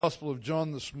Gospel of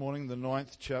John this morning, the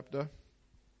 9th chapter.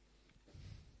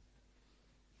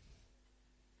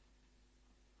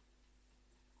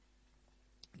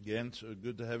 Again, so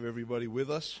good to have everybody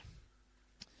with us,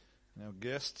 and our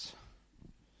guests.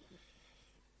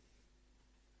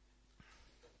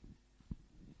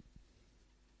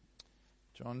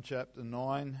 John chapter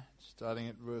 9, starting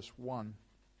at verse 1.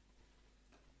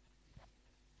 It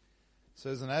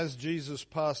says, "And as Jesus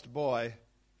passed by,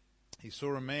 he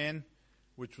saw a man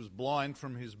which was blind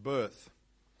from his birth.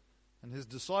 And his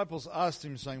disciples asked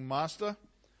him, saying, Master,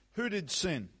 who did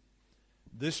sin,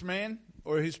 this man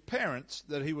or his parents,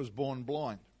 that he was born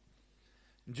blind?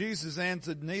 And Jesus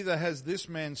answered, Neither has this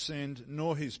man sinned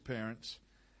nor his parents,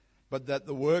 but that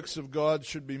the works of God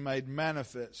should be made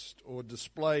manifest or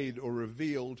displayed or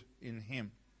revealed in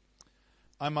him.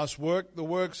 I must work the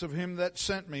works of him that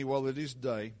sent me while it is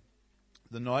day.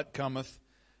 The night cometh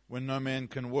when no man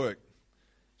can work.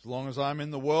 As long as I am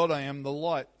in the world, I am the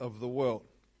light of the world.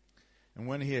 And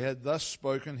when he had thus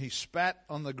spoken, he spat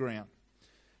on the ground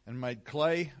and made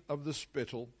clay of the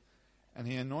spittle, and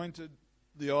he anointed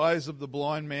the eyes of the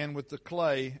blind man with the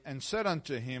clay, and said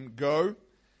unto him, Go,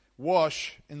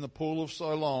 wash in the pool of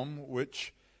Siloam,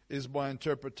 which is by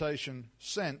interpretation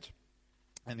sent.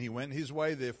 And he went his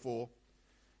way, therefore,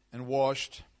 and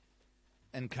washed,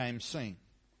 and came seeing."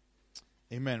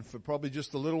 Amen. For probably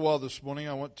just a little while this morning,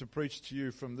 I want to preach to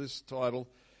you from this title,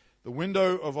 The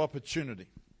Window of Opportunity.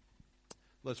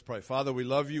 Let's pray. Father, we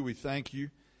love you. We thank you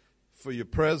for your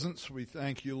presence. We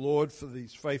thank you, Lord, for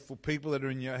these faithful people that are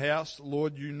in your house.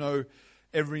 Lord, you know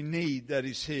every need that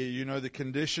is here. You know the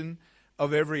condition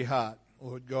of every heart,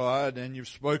 Lord God, and you've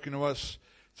spoken to us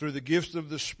through the gifts of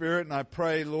the Spirit. And I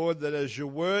pray, Lord, that as your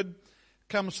word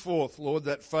comes forth, Lord,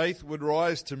 that faith would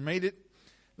rise to meet it,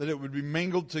 that it would be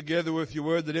mingled together with your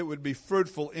word, that it would be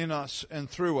fruitful in us and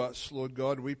through us. Lord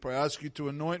God, we pray. I ask you to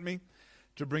anoint me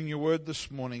to bring your word this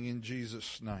morning in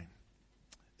Jesus' name.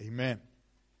 Amen.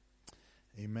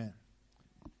 Amen.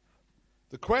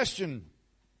 The question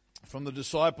from the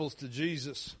disciples to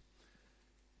Jesus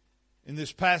in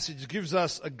this passage gives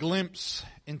us a glimpse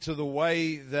into the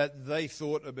way that they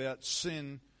thought about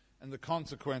sin and the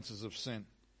consequences of sin.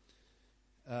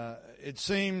 It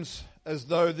seems as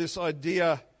though this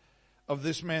idea of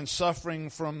this man suffering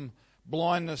from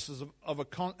blindness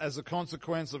as a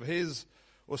consequence of his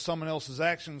or someone else's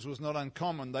actions was not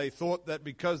uncommon. They thought that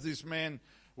because this man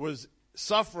was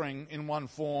suffering in one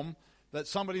form, that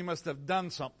somebody must have done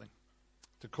something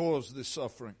to cause this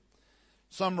suffering.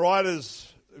 Some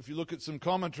writers, if you look at some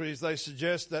commentaries, they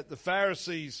suggest that the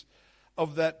Pharisees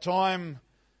of that time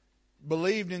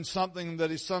believed in something that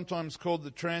is sometimes called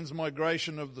the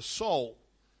transmigration of the soul,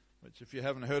 which if you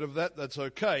haven't heard of that, that's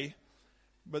okay.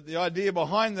 But the idea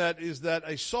behind that is that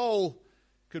a soul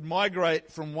could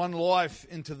migrate from one life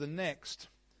into the next,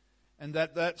 and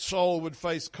that soul would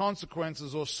face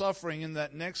consequences or suffering in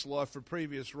that next life for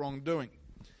previous wrongdoing.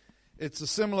 It's a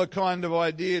similar kind of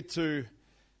idea to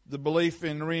the belief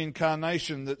in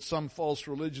reincarnation that some false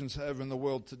religions have in the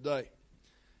world today.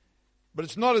 But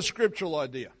it's not a scriptural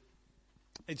idea.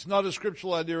 It's not a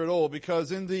scriptural idea at all,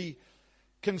 because in the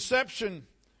conception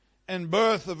and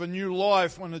birth of a new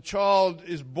life, when a child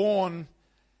is born,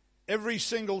 every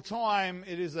single time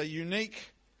it is a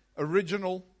unique,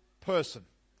 original person,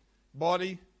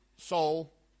 body,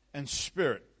 soul, and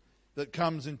spirit that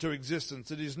comes into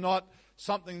existence. It is not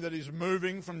something that is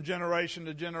moving from generation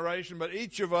to generation, but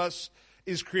each of us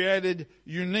is created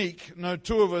unique. No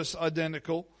two of us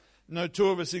identical. No two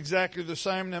of us exactly the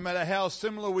same. No matter how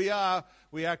similar we are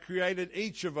created,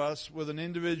 each of us, with an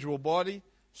individual body,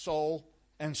 soul,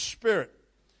 and spirit.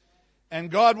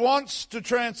 And God wants to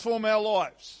transform our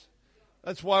lives.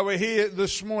 That's why we're here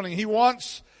this morning. He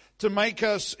wants to make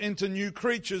us into new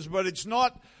creatures, but it's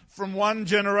not from one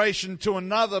generation to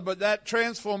another, but that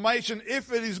transformation,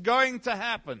 if it is going to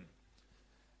happen,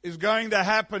 is going to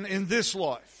happen in this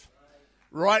life.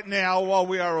 Right now, while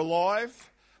we are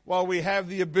alive, while we have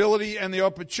the ability and the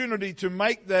opportunity to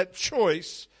make that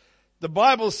choice, the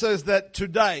Bible says that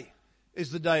today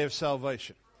is the day of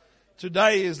salvation.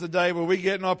 Today is the day where we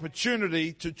get an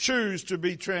opportunity to choose to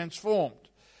be transformed.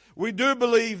 We do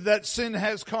believe that sin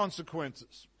has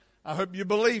consequences. I hope you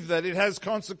believe that. It has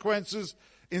consequences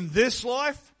in this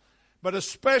life, but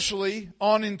especially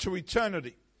on into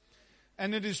eternity.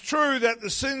 And it is true that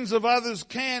the sins of others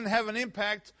can have an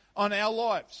impact on our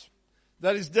lives.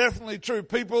 That is definitely true.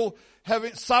 People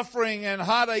having suffering and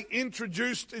heartache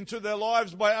introduced into their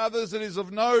lives by others, it is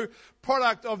of no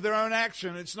product of their own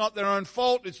action. It's not their own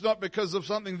fault. It's not because of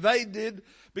something they did,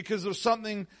 because of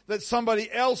something that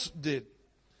somebody else did.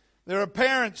 There are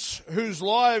parents whose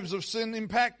lives of sin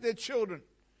impact their children.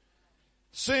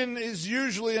 Sin is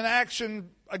usually an action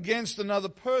against another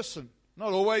person.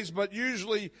 Not always, but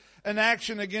usually an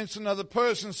action against another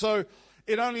person. So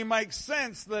it only makes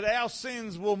sense that our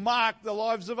sins will mark the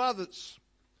lives of others.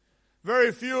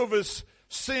 Very few of us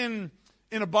sin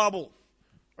in a bubble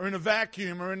or in a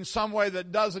vacuum or in some way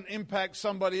that doesn't impact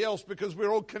somebody else, because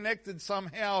we're all connected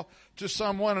somehow to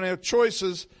someone, and our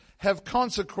choices have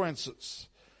consequences.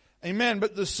 Amen.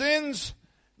 But the sins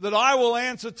that I will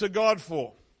answer to God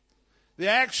for, the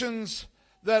actions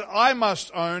that I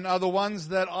must own, are the ones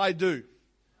that I do.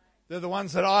 They're the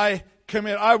ones that I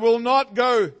commit. I will not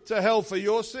go to hell for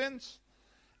your sins,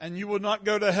 and you will not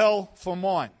go to hell for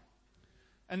mine.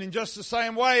 And in just the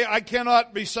same way, I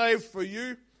cannot be saved for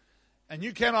you, and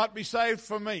you cannot be saved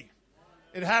for me.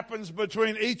 It happens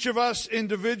between each of us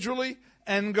individually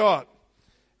and God.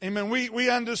 Amen. We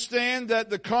understand that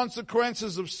the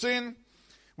consequences of sin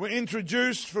were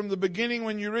introduced from the beginning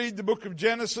when you read the book of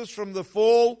Genesis, from the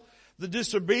fall, the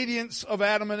disobedience of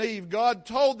Adam and Eve. God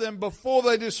told them before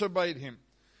they disobeyed Him.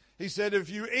 He said, if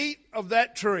you eat of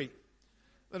that tree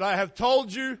that I have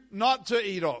told you not to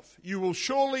eat of, you will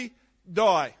surely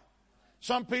die.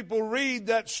 Some people read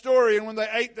that story, and when they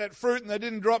ate that fruit and they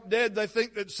didn't drop dead, they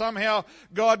think that somehow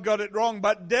God got it wrong.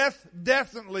 But death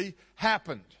definitely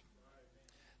happened.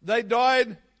 They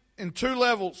died in two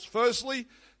levels. Firstly,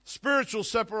 spiritual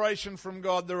separation from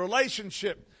God. The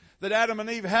relationship that Adam and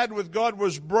Eve had with God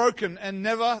was broken and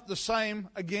never the same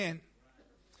again.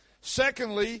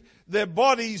 Secondly, their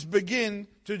bodies begin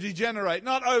to degenerate.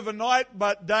 Not overnight,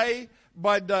 but day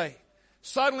by day.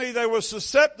 Suddenly they were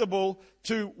susceptible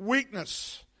to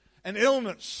weakness and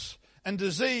illness and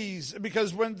disease,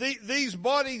 because when these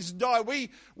bodies die,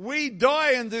 we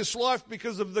die in this life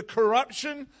because of the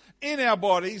corruption in our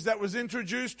bodies that was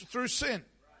introduced through sin.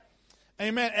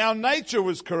 Amen. Our nature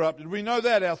was corrupted. We know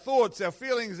that. Our thoughts, our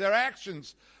feelings, our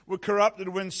actions were corrupted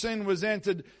when sin was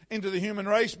entered into the human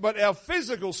race, but our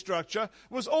physical structure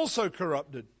was also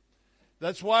corrupted.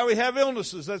 That's why we have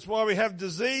illnesses. That's why we have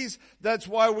disease. That's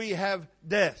why we have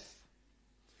death.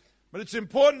 But it's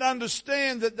important to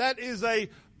understand that that is a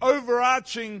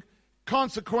overarching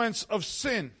consequence of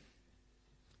sin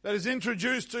that is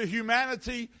introduced to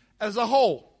humanity as a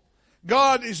whole.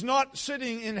 God is not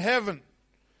sitting in heaven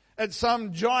at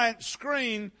some giant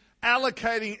screen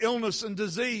allocating illness and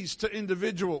disease to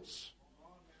individuals.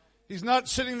 He's not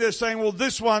sitting there saying, well,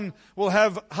 this one will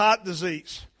have heart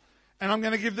disease, and I'm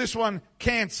going to give this one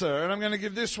cancer, and I'm going to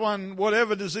give this one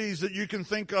whatever disease that you can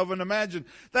think of and imagine.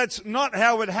 That's not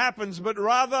how it happens, but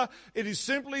rather it is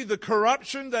simply the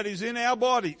corruption that is in our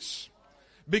bodies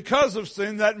because of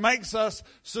sin that makes us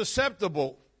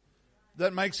susceptible,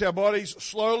 that makes our bodies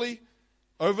slowly,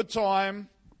 over time,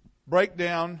 break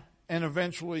down and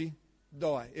eventually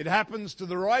die. It happens to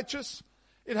the righteous.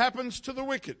 It happens to the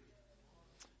wicked.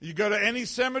 You go to any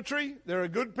cemetery, there are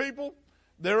good people,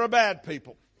 there are bad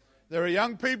people. There are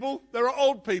young people, there are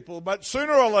old people. But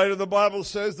sooner or later, the Bible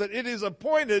says that it is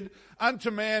appointed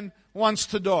unto man once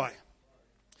to die.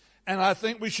 And I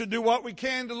think we should do what we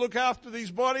can to look after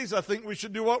these bodies. I think we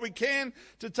should do what we can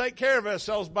to take care of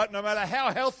ourselves. But no matter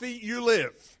how healthy you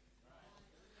live,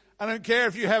 I don't care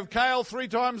if you have kale 3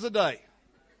 times a day.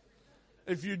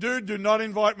 If you do not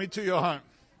invite me to your home.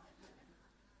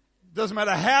 Doesn't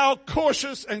matter how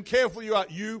cautious and careful you are,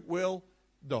 you will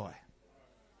die.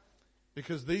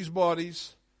 Because these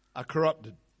bodies are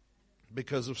corrupted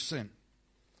because of sin.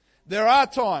 There are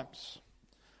times,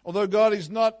 although God is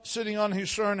not sitting on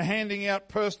His throne handing out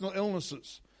personal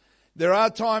illnesses, there are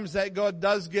times that God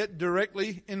does get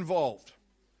directly involved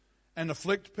and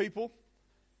afflict people.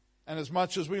 And as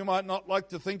much as we might not like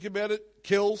to think about it,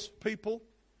 kills people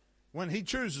when He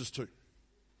chooses to.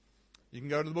 You can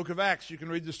go to the book of Acts. You can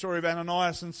read the story of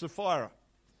Ananias and Sapphira.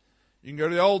 You can go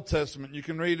to the Old Testament. You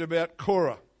can read about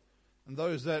Korah and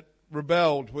those that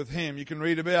rebelled with him. You can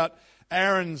read about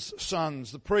Aaron's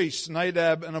sons, the priests,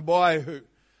 Nadab and Abihu,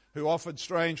 who offered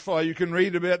strange fire. You can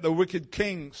read about the wicked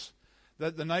kings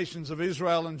that the nations of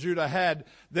Israel and Judah had.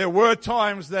 There were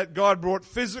times that God brought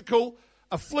physical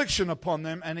affliction upon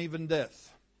them and even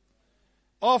death.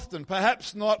 Often,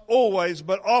 perhaps not always,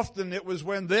 but often it was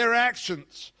when their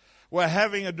actions were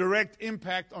having a direct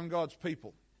impact on God's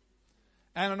people.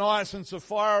 Ananias and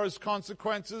Sapphira's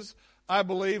consequences, I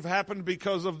believe, happened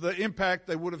because of the impact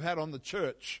they would have had on the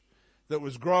church that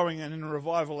was growing and in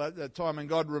revival at that time, and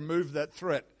God removed that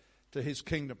threat to His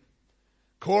kingdom.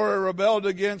 Korah rebelled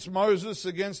against Moses,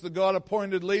 against the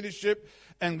God-appointed leadership,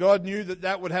 and God knew that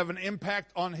that would have an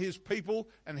impact on His people,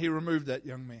 and He removed that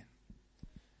young man.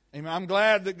 Amen. I'm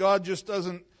glad that God just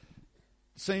doesn't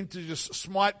seem to just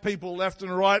smite people left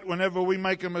and right whenever we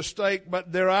make a mistake,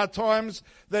 but there are times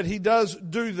that he does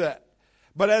do that.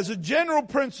 But as a general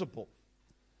principle,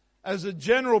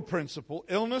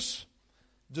 illness,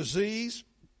 disease,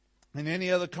 and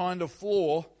any other kind of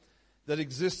flaw that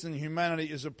exists in humanity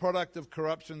is a product of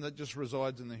corruption that just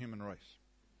resides in the human race.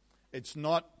 It's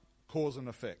not cause and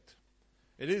effect.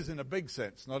 It is in a big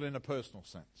sense, not in a personal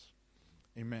sense.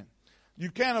 Amen. You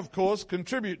can, of course,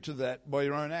 contribute to that by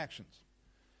your own actions.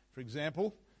 For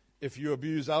example, if you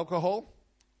abuse alcohol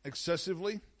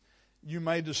excessively, you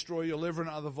may destroy your liver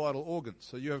and other vital organs.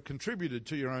 So you have contributed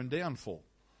to your own downfall.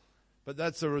 But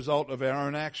that's a result of our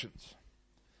own actions.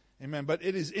 Amen. But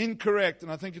it is incorrect,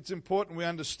 and I think it's important we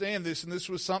understand this, and this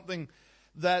was something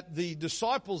that the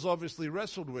disciples obviously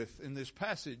wrestled with in this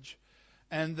passage,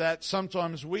 and that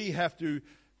sometimes we have to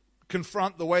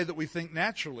confront the way that we think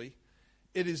naturally.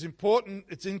 It is important,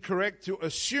 it's incorrect to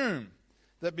assume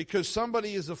that because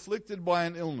somebody is afflicted by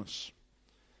an illness,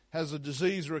 has a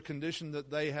disease or a condition, that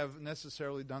they have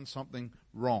necessarily done something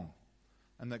wrong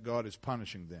and that God is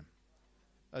punishing them.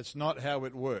 That's not how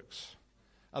it works.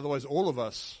 Otherwise, all of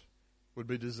us would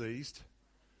be diseased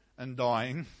and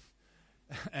dying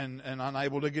and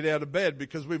unable to get out of bed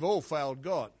because we've all failed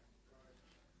God.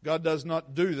 God does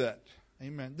not do that.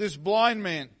 Amen. This blind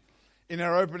man in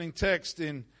our opening text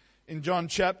in John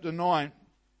chapter 9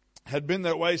 had been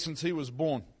that way since he was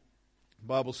born, the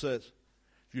Bible says.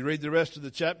 If you read the rest of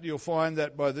the chapter, you'll find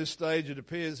that by this stage it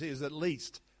appears he is at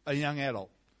least a young adult.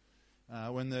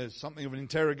 When there's something of an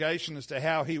interrogation as to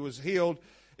how he was healed,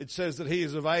 it says that he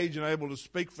is of age and able to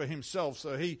speak for himself.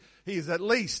 So he is at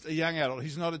least a young adult.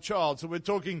 He's not a child. So we're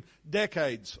talking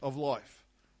decades of life,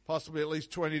 possibly at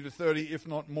least 20 to 30, if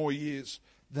not more years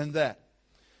than that.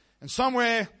 And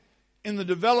somewhere in the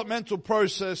developmental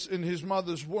process in his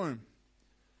mother's womb,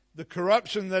 the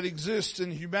corruption that exists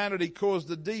in humanity caused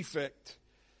a defect,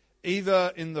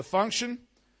 either in the function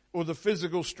or the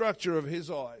physical structure of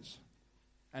his eyes.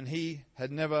 And he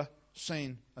had never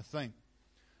seen a thing.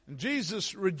 And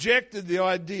Jesus rejected the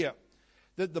idea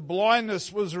that the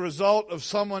blindness was a result of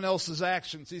someone else's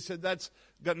actions. He said that's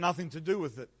got nothing to do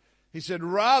with it. He said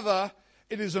rather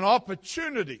it is an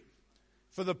opportunity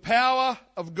for the power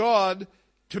of God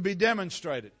to be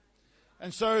demonstrated.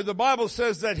 And so the Bible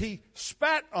says that he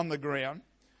spat on the ground,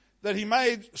 that he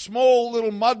made small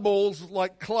little mud balls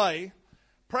like clay,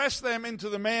 pressed them into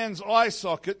the man's eye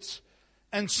sockets,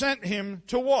 and sent him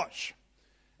to wash.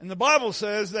 And the Bible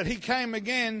says that he came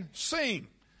again seeing.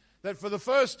 That for the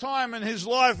first time in his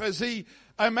life, as he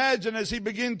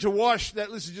began to wash,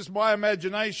 that this is just my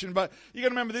imagination, but you got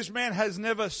to remember this man has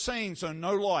never seen, so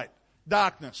no light,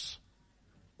 darkness,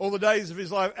 all the days of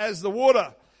his life. As the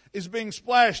water is being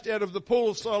splashed out of the pool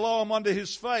of Siloam onto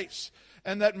his face,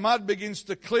 and that mud begins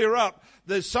to clear up,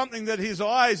 there's something that his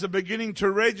eyes are beginning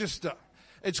to register.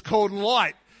 It's called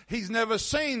light. He's never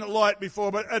seen light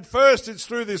before, but at first it's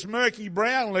through this murky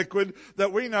brown liquid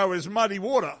that we know as muddy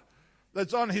water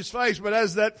that's on his face. But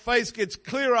as that face gets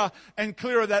clearer and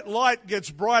clearer, that light gets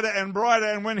brighter and brighter.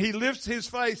 And when he lifts his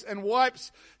face and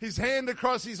wipes his hand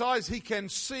across his eyes, he can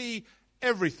see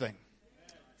everything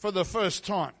for the first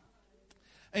time.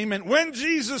 Amen. When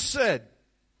Jesus said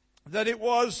that it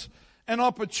was an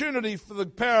opportunity for the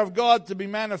power of God to be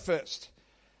manifest,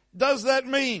 does that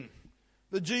mean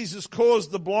that Jesus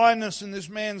caused the blindness in this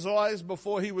man's eyes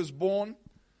before he was born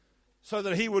so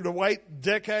that he would wait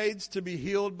decades to be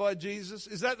healed by Jesus?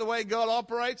 Is that the way God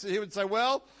operates? He would say,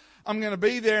 well, I'm going to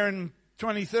be there in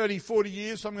 20, 30, 40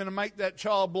 years, so I'm going to make that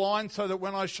child blind so that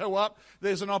when I show up,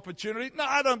 there's an opportunity. No,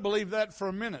 I don't believe that for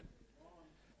a minute.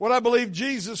 What I believe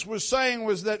Jesus was saying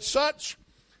was that such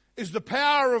is the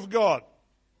power of God,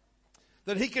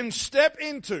 that he can step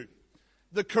into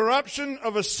the corruption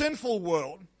of a sinful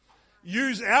world,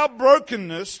 use our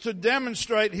brokenness to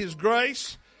demonstrate his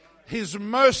grace, his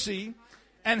mercy,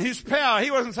 and his power.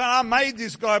 He wasn't saying, I made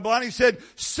this guy blind. He said,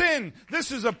 sin,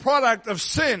 this is a product of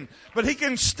sin. But he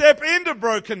can step into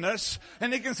brokenness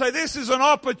and he can say, this is an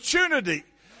opportunity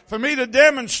for me to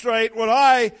demonstrate what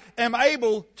I am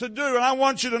able to do. And I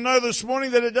want you to know this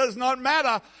morning that it does not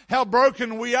matter how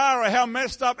broken we are or how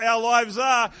messed up our lives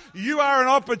are. You are an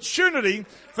opportunity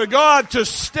for God to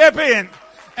step in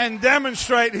and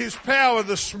demonstrate his power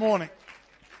this morning.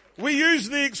 We use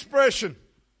the expression,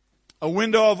 a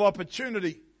window of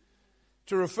opportunity,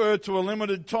 to refer to a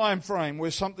limited time frame where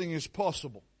something is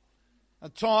possible. A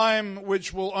time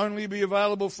which will only be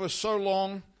available for so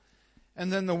long,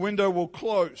 and then the window will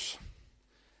close.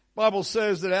 The Bible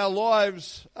says that our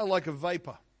lives are like a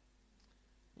vapor,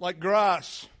 like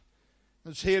grass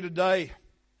that's here today,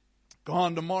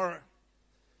 gone tomorrow.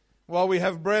 while we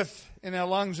have breath in our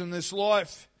lungs in this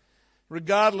life,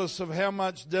 regardless of how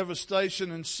much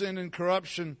devastation and sin and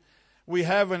corruption we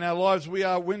have in our lives, we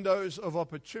are windows of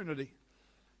opportunity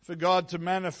for God to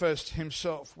manifest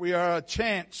Himself. We are a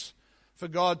chance for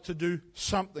God to do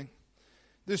something.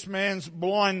 This man's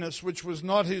blindness, which was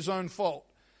not his own fault,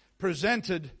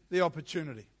 presented the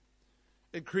opportunity.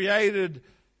 It created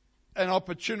an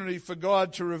opportunity for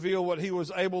God to reveal what He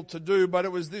was able to do, but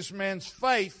it was this man's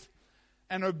faith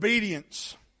and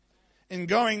obedience in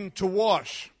going to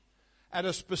wash at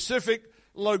a specific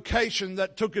location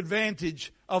that took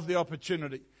advantage of the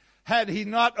opportunity. Had he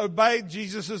not obeyed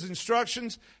Jesus'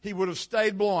 instructions, he would have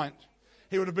stayed blind.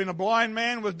 He would have been a blind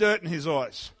man with dirt in his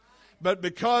eyes. But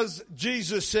because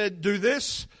Jesus said, do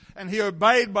this, and he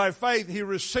obeyed by faith, he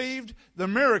received the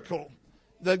miracle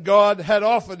that God had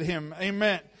offered him.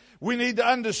 Amen. We need to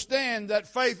understand that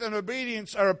faith and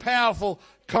obedience are a powerful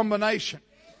combination.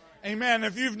 Amen.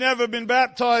 If you've never been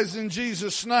baptized in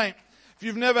Jesus' name, if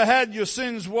you've never had your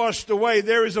sins washed away,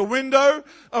 there is a window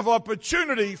of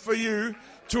opportunity for you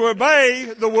to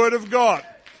obey the Word of God.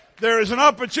 There is an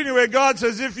opportunity where God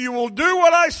says, if you will do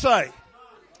what I say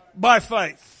by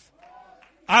faith,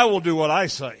 I will do what I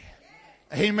say.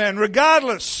 Amen.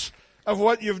 Regardless of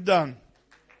what you've done,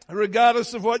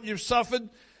 regardless of what you've suffered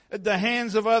at the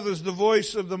hands of others, the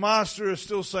voice of the Master is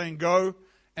still saying, go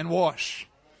and wash.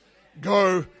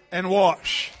 Go and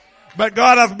wash. But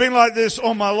God, I've been like this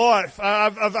all my life.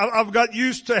 I've got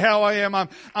used to how I am.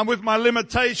 I'm with my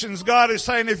limitations. God is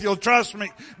saying, if you'll trust me,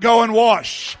 go and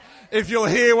wash. If you'll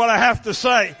hear what I have to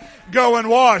say, go and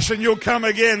wash, and you'll come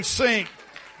again sing.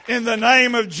 In the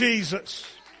name of Jesus.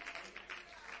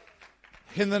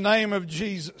 In the name of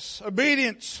Jesus.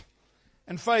 Obedience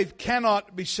and faith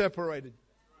cannot be separated.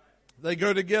 They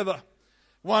go together.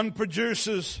 One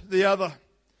produces the other.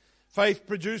 Faith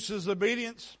produces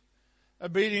obedience.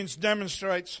 Obedience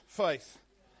demonstrates faith.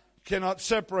 You cannot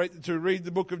separate the two. Read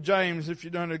the book of James if you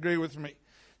don't agree with me.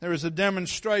 There is a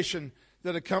demonstration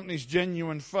that accompanies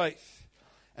genuine faith.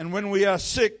 And when we are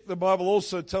sick, the Bible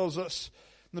also tells us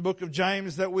in the book of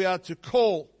James that we are to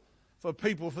call for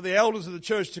people, for the elders of the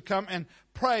church to come and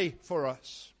pray for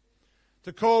us.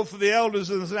 To call for the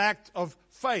elders is an act of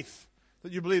faith,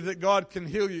 that you believe that God can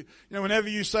heal you. You know, whenever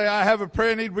you say, I have a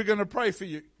prayer need, we're going to pray for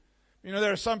you. You know,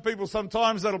 there are some people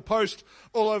sometimes that'll post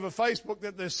all over Facebook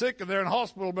that they're sick and they're in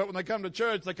hospital, but when they come to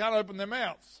church, they can't open their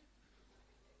mouths.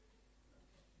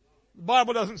 The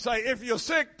Bible doesn't say, if you're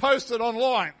sick, post it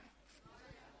online.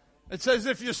 It says,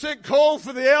 if you're sick, call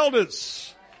for the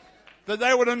elders, that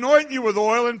they would anoint you with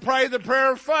oil and pray the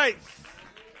prayer of faith.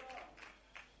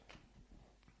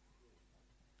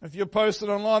 If you're posted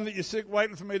online that you're sick,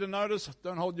 waiting for me to notice,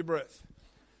 don't hold your breath.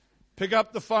 Pick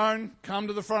up the phone, come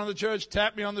to the front of the church,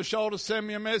 tap me on the shoulder, send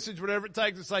me a message, whatever it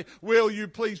takes to say, will you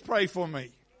please pray for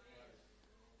me?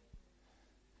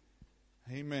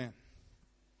 Amen.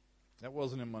 That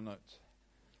wasn't in my notes.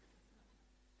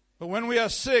 But when we are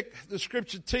sick, the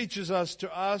Scripture teaches us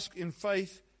to ask in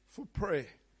faith for prayer.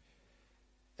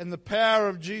 And the power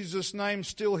of Jesus' name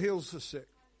still heals the sick,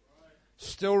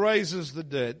 still raises the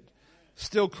dead,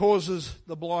 still causes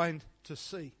the blind to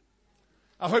see.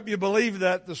 I hope you believe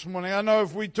that this morning. I know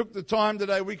if we took the time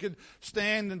today, we could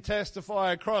stand and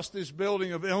testify across this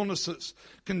building of illnesses,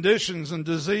 conditions and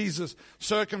diseases,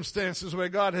 circumstances where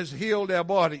God has healed our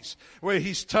bodies, where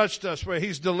He's touched us, where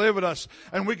He's delivered us.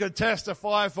 And we could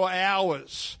testify for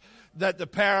hours that the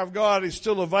power of God is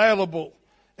still available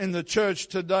in the church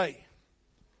today.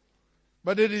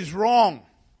 But it is wrong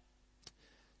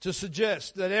to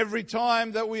suggest that every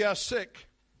time that we are sick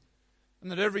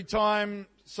and that every time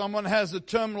someone has a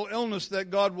terminal illness that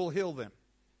God will heal them.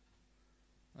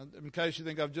 In case you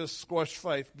think I've just squashed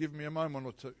faith, give me a moment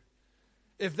or two.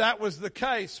 If that was the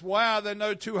case, why are there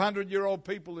no 200-year-old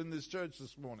people in this church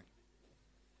this morning?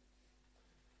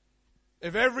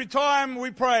 If every time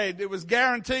we prayed it was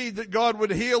guaranteed that God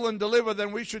would heal and deliver,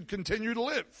 then we should continue to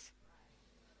live.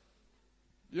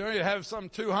 You know, you have some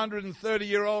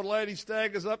 230-year-old lady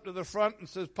staggers up to the front and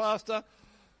says, Pastor,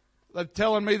 they're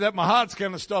telling me that my heart's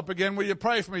going to stop again. Will you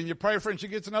pray for me? And you pray for her and she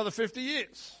gets another 50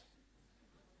 years.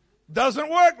 Doesn't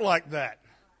work like that.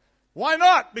 Why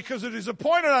not? Because it is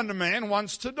appointed unto man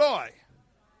once to die.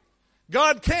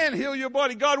 God can heal your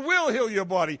body. God will heal your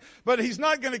body. But He's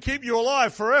not going to keep you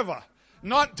alive forever.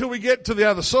 Not till we get to the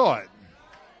other side.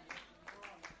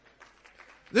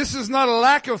 This is not a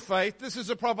lack of faith. This is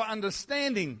a proper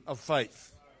understanding of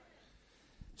faith.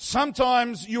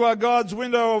 Sometimes you are God's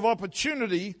window of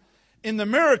opportunity in the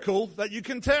miracle that you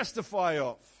can testify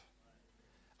of.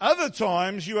 Other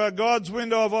times you are God's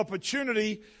window of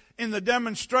opportunity in the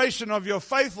demonstration of your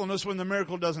faithfulness when the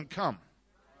miracle doesn't come.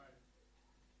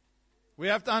 We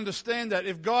have to understand that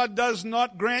if God does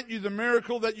not grant you the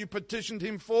miracle that you petitioned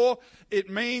Him for,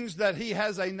 it means that He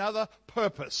has another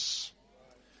purpose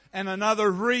and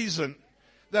another reason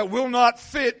that will not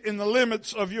fit in the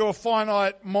limits of your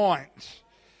finite mind.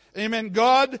 Amen.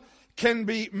 God can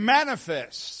be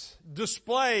manifest,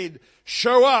 displayed,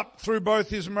 show up through both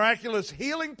His miraculous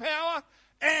healing power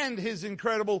and His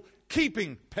incredible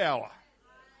keeping power.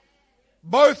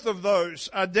 Both of those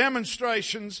are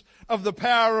demonstrations of the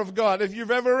power of God. If you've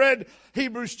ever read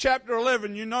Hebrews chapter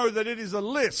 11, you know that it is a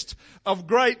list of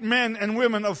great men and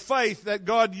women of faith that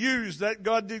God used, that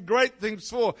God did great things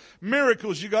for.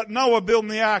 Miracles. You got Noah building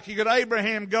the ark. You got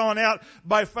Abraham going out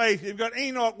by faith. You've got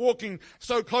Enoch walking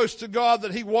so close to God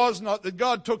that he was not, that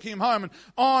God took him home, and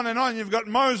on and on. You've got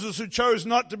Moses, who chose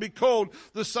not to be called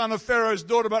the son of Pharaoh's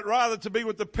daughter, but rather to be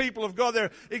with the people of God.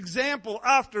 They're example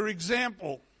after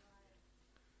example.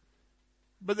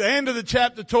 But the end of the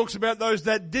chapter talks about those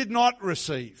that did not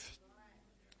receive,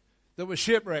 that were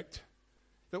shipwrecked,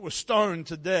 that were stoned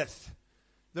to death,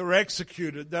 that were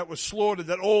executed, that were slaughtered,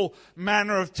 that all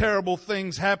manner of terrible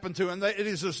things happened to. And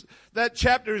that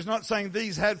chapter is not saying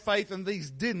these had faith and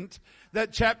these didn't.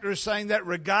 That chapter is saying that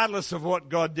regardless of what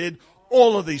God did,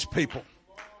 all of these people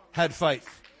had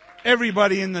faith.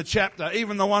 Everybody in the chapter,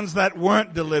 even the ones that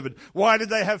weren't delivered. Why did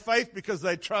they have faith? Because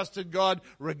they trusted God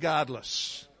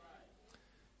regardless.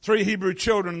 3 Hebrew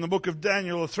children in the book of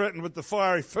Daniel are threatened with the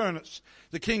fiery furnace.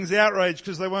 The king's outraged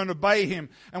because they won't obey him.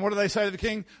 And what do they say to the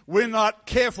king? We're not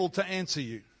careful to answer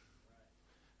you.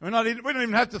 We don't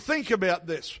even have to think about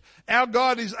this. Our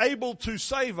God is able to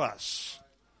save us.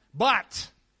 But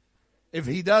if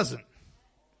He doesn't,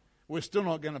 we're still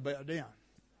not going to bow down.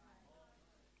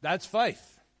 That's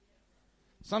faith.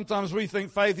 Sometimes we think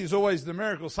faith is always the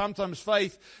miracle. Sometimes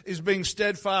faith is being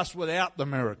steadfast without the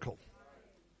miracle.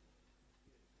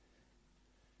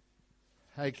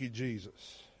 Thank you,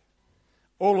 Jesus.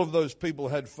 All of those people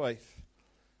had faith.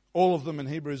 All of them in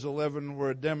Hebrews 11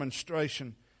 were a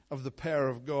demonstration of the power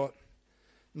of God.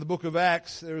 In the book of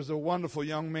Acts, there is a wonderful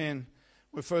young man.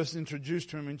 We're first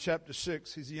introduced to him in chapter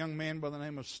 6. He's a young man by the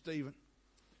name of Stephen.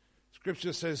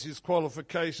 Scripture says his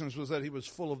qualifications was that he was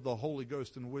full of the Holy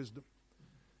Ghost and wisdom.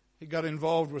 He got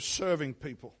involved with serving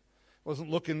people. He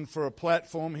wasn't looking for a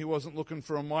platform. He wasn't looking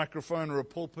for a microphone or a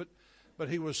pulpit. But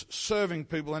he was serving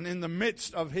people, and in the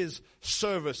midst of his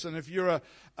service, and if you're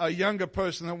a younger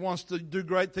person that wants to do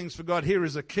great things for God, here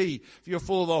is a key. If you're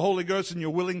full of the Holy Ghost and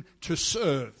you're willing to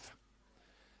serve,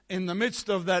 in the midst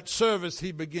of that service,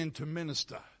 he began to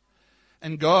minister.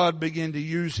 And God began to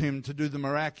use him to do the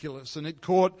miraculous. And it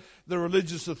caught the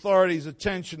religious authorities'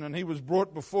 attention, and he was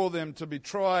brought before them to be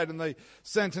tried, and they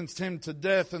sentenced him to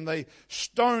death, and they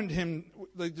stoned him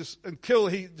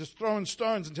just throwing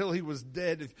stones until he was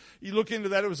dead. If you look into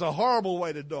that, it was a horrible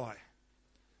way to die.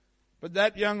 But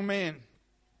that young man,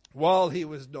 while he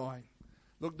was dying,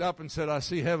 looked up and said, I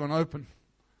see heaven open.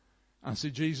 I see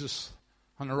Jesus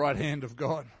on the right hand of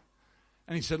God.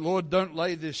 And he said, Lord, don't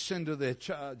lay this sin to their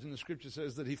charge. And the scripture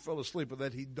says that he fell asleep or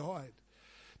that he died.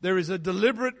 There is a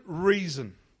deliberate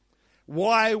reason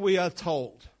why we are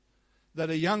told that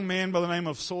a young man by the name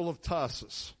of Saul of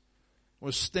Tarsus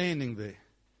was standing there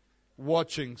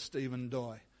watching Stephen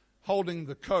die, holding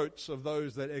the coats of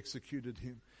those that executed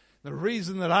him. The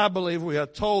reason that I believe we are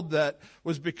told that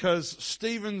was because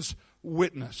Stephen's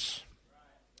witness,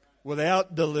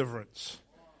 without deliverance,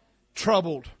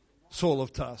 troubled Saul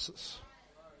of Tarsus.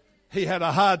 He had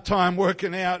a hard time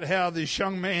working out how this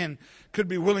young man could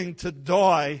be willing to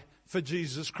die for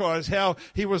Jesus Christ, how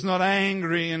he was not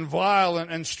angry and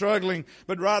violent and struggling,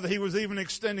 but rather he was even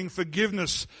extending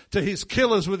forgiveness to his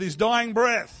killers with his dying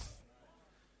breath.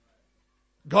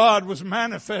 God was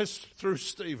manifest through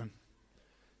Stephen,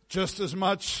 just as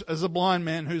much as a blind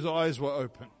man whose eyes were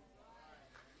open.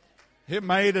 It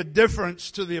made a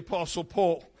difference to the Apostle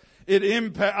Paul. I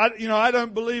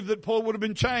don't believe that Paul would have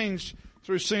been changed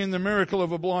through seeing the miracle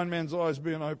of a blind man's eyes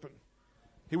being open.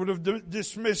 He would have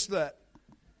dismissed that.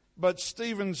 But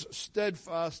Stephen's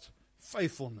steadfast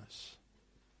faithfulness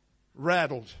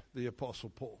rattled the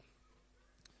Apostle Paul.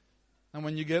 And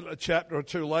when you get a chapter or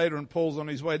two later and Paul's on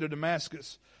his way to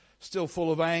Damascus, still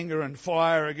full of anger and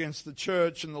fire against the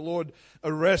church, and the Lord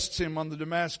arrests him on the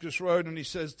Damascus road, and he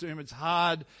says to him, it's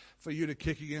hard for you to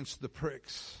kick against the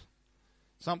pricks.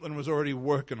 Something was already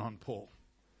working on Paul.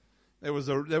 There was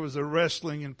a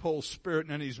wrestling in Paul's spirit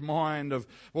and in his mind of,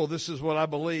 well, this is what I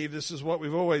believe, this is what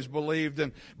we've always believed,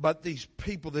 but these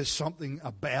people, there's something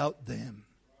about them.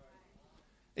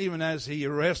 Even as he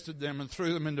arrested them and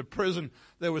threw them into prison,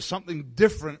 there was something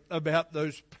different about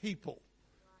those people.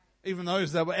 Even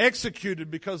those that were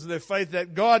executed because of their faith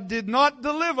that God did not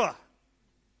deliver.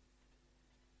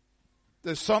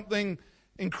 There's something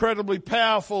incredibly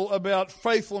powerful about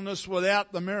faithfulness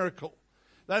without the miracle.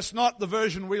 That's not the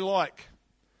version we like.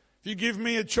 If you give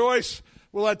me a choice,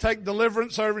 will I take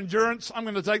deliverance over endurance? I'm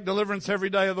going to take deliverance every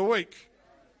day of the week.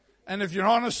 And if you're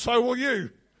honest, so will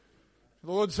you.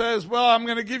 The Lord says, well, I'm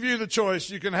going to give you the choice.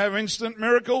 You can have instant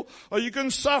miracle, or you can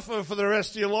suffer for the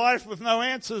rest of your life with no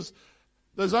answers.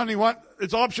 There's only one.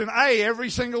 It's option A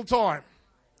every single time.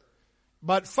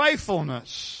 But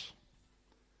faithfulness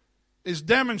is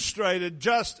demonstrated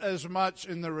just as much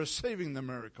in the receiving the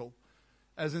miracle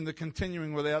as in the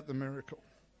continuing without the miracle.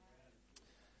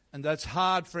 And that's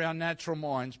hard for our natural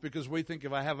minds, because we think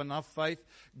if I have enough faith,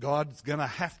 God's going to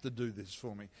have to do this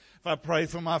for me. If I pray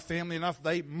for my family enough,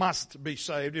 they must be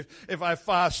saved. If I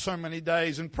fast so many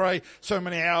days and pray so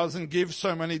many hours and give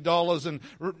so many dollars and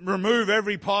remove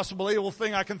every possible evil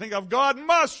thing I can think of, God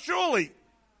must surely.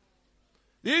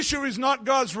 The issue is not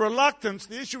God's reluctance.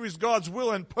 The issue is God's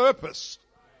will and purpose.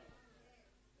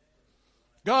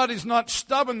 God is not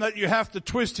stubborn that you have to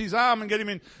twist his arm and get him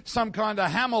in some kind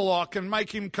of hammerlock and make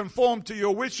him conform to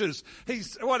your wishes.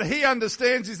 What he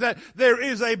understands is that there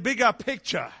is a bigger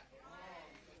picture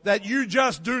that you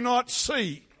just do not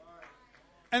see.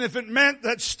 And if it meant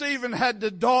that Stephen had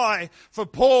to die for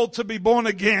Paul to be born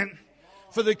again,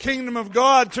 for the kingdom of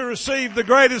God to receive the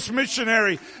greatest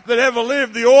missionary that ever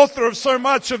lived, the author of so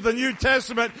much of the New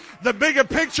Testament, the bigger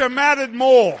picture mattered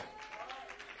more.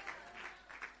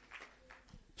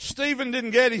 Stephen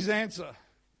didn't get his answer.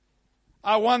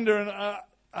 I wonder, and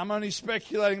I'm only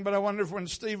speculating, but I wonder if when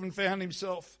Stephen found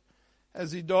himself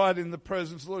as he died in the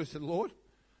presence of the Lord, he said, Lord,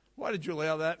 why did you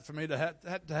allow that for me to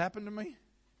happen to me?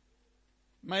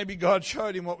 Maybe God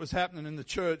showed him what was happening in the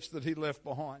church that he left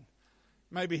behind.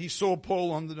 Maybe he saw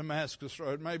Paul on the Damascus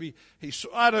road. Maybe he saw,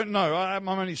 I don't know. I'm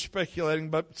only speculating,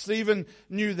 but Stephen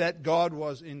knew that God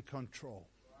was in control.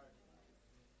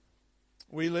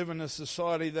 We live in a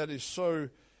society that is so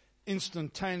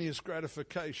instantaneous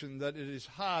gratification that it is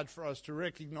hard for us to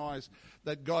recognize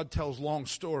that God tells long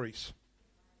stories.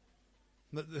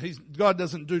 God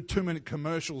doesn't do 2-minute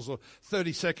commercials or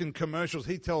 30-second commercials.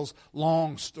 He tells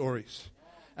long stories.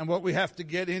 And what we have to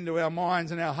get into our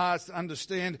minds and our hearts to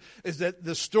understand is that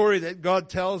the story that God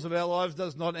tells of our lives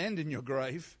does not end in your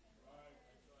grave.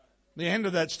 The end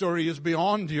of that story is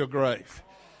beyond your grave.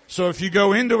 So if you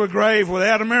go into a grave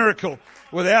without a miracle,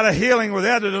 without a healing,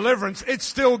 without a deliverance, it's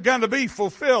still going to be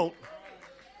fulfilled.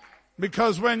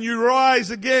 Because when you rise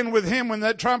again with him, when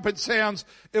that trumpet sounds,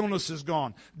 illness is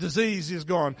gone, disease is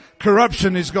gone,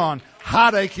 corruption is gone,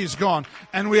 heartache is gone,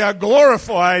 and we are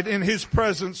glorified in his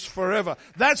presence forever.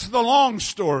 That's the long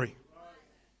story.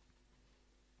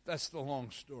 That's the long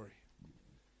story.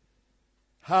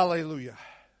 Hallelujah.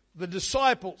 The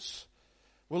disciples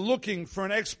were looking for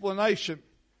an explanation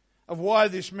of why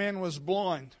this man was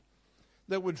blind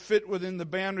that would fit within the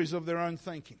boundaries of their own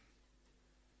thinking.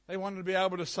 They wanted to be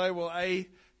able to say, well, A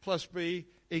plus B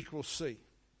equals C,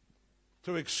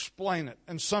 to explain it.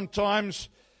 And sometimes,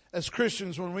 as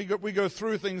Christians, when we go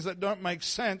through things that don't make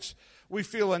sense, we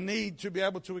feel a need to be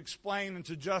able to explain and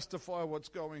to justify what's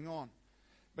going on.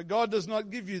 But God does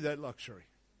not give you that luxury.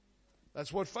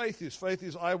 That's what faith is. Faith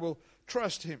is, I will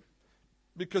trust him.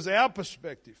 Because our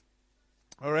perspective,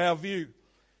 or our view,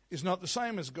 is not the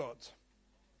same as God's.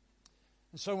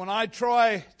 And so when I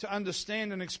try to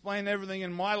understand and explain everything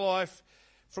in my life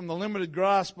from the limited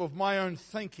grasp of my own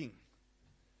thinking,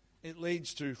 it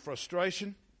leads to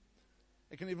frustration.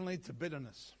 It can even lead to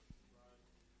bitterness.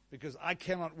 Because I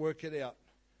cannot work it out.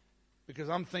 Because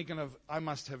I'm thinking of, I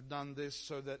must have done this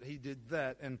so that he did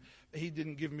that. And he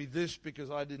didn't give me this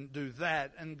because I didn't do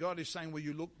that. And God is saying, well,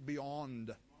 you look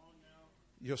beyond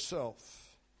yourself.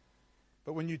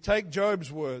 But when you take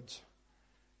Job's words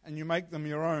and you make them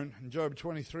your own, in Job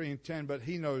 23:10, but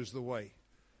he knows the way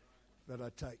that I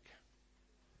take.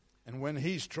 And when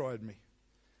he's tried me,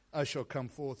 I shall come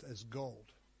forth as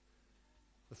gold.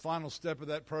 The final step of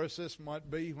that process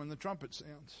might be when the trumpet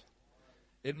sounds.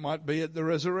 It might be at the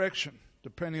resurrection,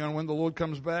 depending on when the Lord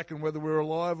comes back and whether we're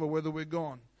alive or whether we're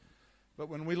gone. But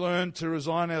when we learn to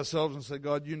resign ourselves and say,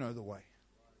 God, you know the way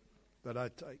that I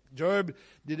take. Job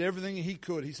did everything he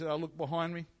could. He said, I looked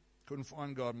behind me, couldn't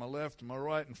find God. My left, my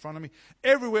right, in front of me.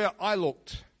 Everywhere I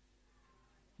looked,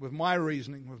 with my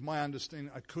reasoning, with my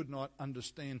understanding, I could not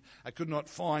understand. I could not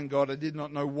find God. I did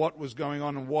not know what was going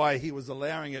on and why he was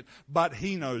allowing it. But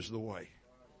he knows the way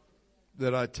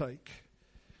that I take.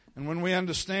 And when we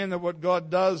understand that what God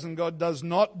does and God does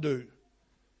not do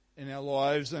in our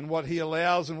lives, and what he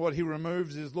allows and what he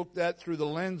removes is looked at through the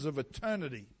lens of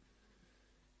eternity,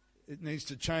 it needs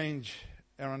to change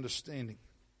our understanding.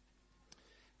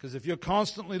 Because if you're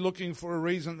constantly looking for a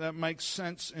reason that makes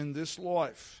sense in this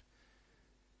life,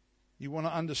 you want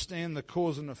to understand the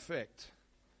cause and effect.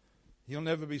 You'll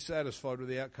never be satisfied with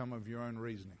the outcome of your own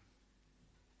reasoning.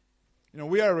 You know,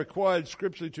 we are required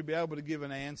scripturally to be able to give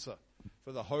an answer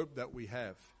for the hope that we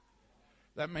have.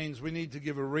 That means we need to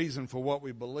give a reason for what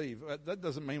we believe. That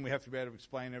doesn't mean we have to be able to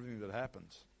explain everything that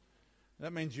happens.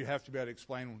 That means you have to be able to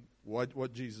explain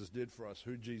what Jesus did for us,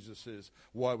 who Jesus is,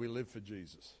 why we live for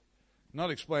Jesus. Not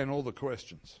explain all the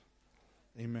questions.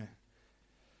 Amen.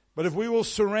 But if we will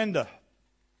surrender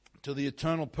to the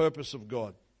eternal purpose of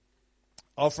God,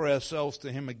 offer ourselves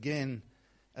to Him again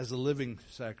as a living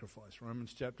sacrifice,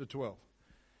 Romans chapter 12,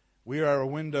 we are a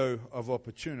window of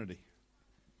opportunity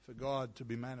for God to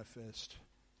be manifest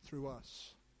through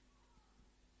us.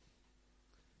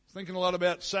 I was thinking a lot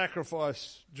about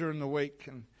sacrifice during the week,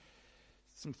 and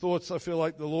some thoughts I feel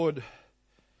like the Lord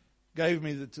gave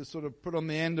me to sort of put on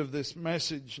the end of this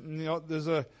message. And, you know, there's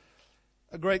a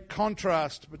great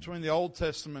contrast between the Old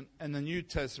Testament and the New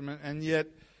Testament, and yet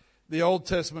the Old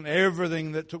Testament,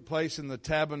 everything that took place in the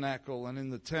tabernacle and in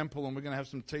the temple, and we're going to have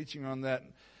some teaching on that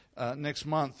next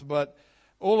month, but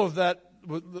all of that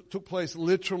took place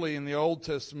literally in the Old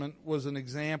Testament was an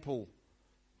example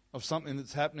of something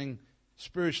that's happening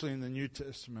spiritually in the New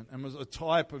Testament, and was a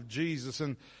type of Jesus.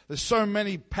 And there's so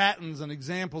many patterns and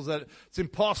examples that it's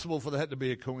impossible for that to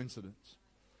be a coincidence.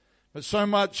 But so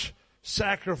much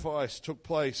sacrifice took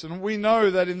place. And we know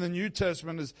that in the New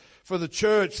Testament is for the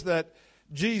church that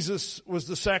Jesus was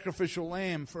the sacrificial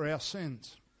lamb for our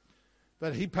sins.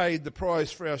 That He paid the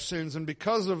price for our sins, and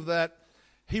because of that,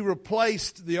 He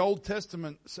replaced the Old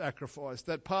Testament sacrifice.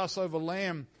 That Passover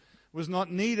lamb was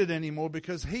not needed anymore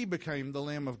because He became the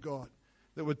Lamb of God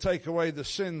that would take away the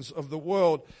sins of the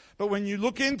world. But when you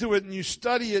look into it and you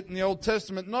study it in the Old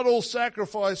Testament, not all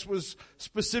sacrifice was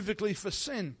specifically for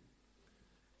sin.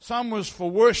 Some was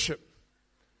for worship.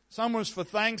 Some was for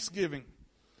thanksgiving.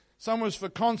 Some was for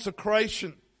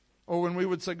consecration. Or when we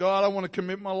would say, God, I want to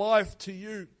commit my life to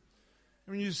You.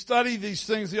 When you study these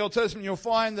things in the Old Testament, you'll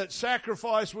find that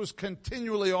sacrifice was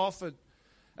continually offered.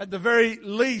 At the very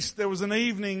least, there was an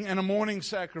evening and a morning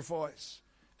sacrifice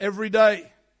every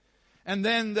day. And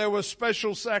then there was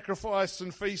special sacrifice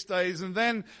and feast days. And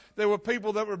then there were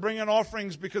people that were bringing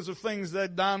offerings because of things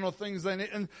they'd done or things they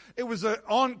needed. And it was a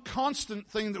constant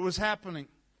thing that was happening.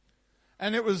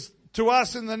 And it was, to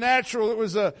us in the natural, it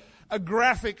was a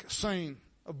graphic scene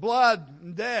of blood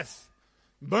and death,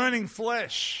 burning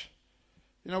flesh.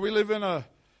 You know, we live in a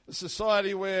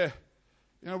society where,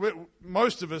 you know,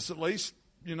 most of us at least,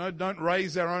 you know, don't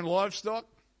raise our own livestock.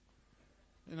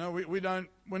 You know,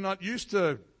 we're not used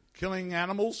to killing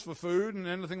animals for food and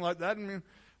anything like that. I mean,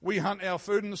 we hunt our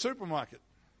food in the supermarket.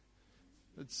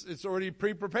 It's already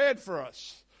pre-prepared for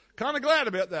us. Kind of glad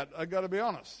about that, I got to be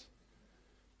honest.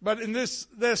 But in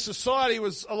their society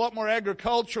was a lot more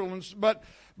agricultural, but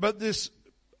this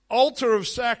altar of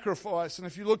sacrifice, and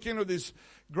if you look into this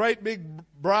great big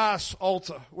brass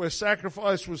altar where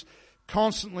sacrifice was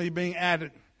constantly being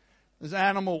added, there's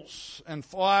animals and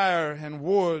fire and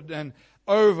wood and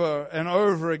over and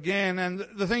over again. And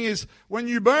the thing is, when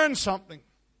you burn something,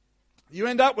 you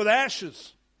end up with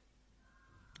ashes.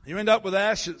 You end up with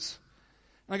ashes.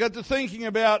 And I got to thinking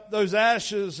about those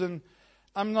ashes, and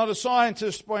I'm not a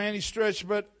scientist by any stretch,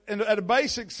 but at a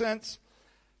basic sense,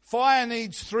 fire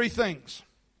needs three things.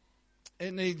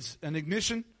 It needs an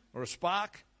ignition or a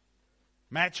spark.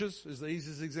 Matches is the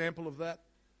easiest example of that.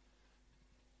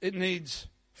 It needs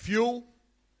fuel,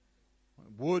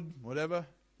 wood, whatever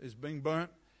is being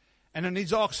burnt, and it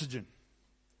needs oxygen.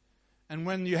 And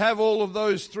when you have all of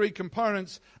those three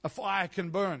components, a fire can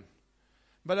burn.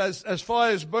 But as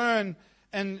fires burn,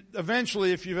 and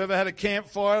eventually if you've ever had a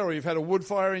campfire or you've had a wood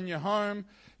fire in your home,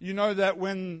 you know that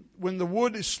when the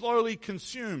wood is slowly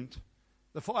consumed,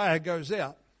 the fire goes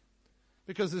out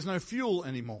because there's no fuel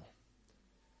anymore.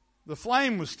 The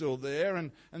flame was still there,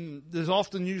 and there's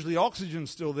often usually oxygen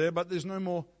still there, but there's no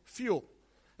more fuel.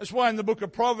 That's why in the book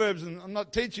of Proverbs, and I'm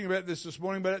not teaching about this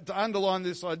morning, but to underline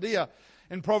this idea,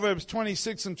 in Proverbs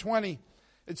 26 and 20,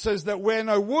 it says that where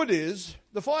no wood is,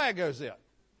 the fire goes out.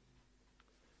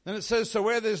 Then it says, so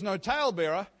where there's no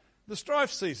talebearer, the strife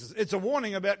ceases. It's a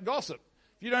warning about gossip.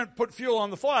 If you don't put fuel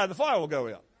on the fire will go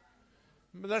out.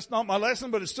 But that's not my lesson,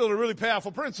 but it's still a really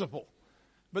powerful principle.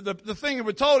 But the thing that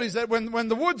we're told is that when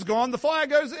the wood's gone, the fire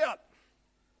goes out.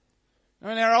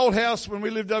 In our old house, when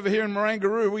we lived over here in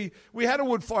Marangaroo, we had a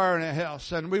wood fire in our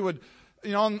house, and we would,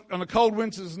 you know, on a cold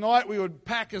winter's night, we would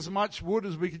pack as much wood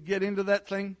as we could get into that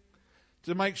thing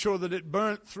to make sure that it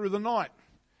burnt through the night.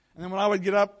 And then when I would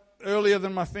get up earlier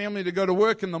than my family to go to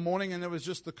work in the morning, and there was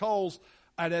just the coals,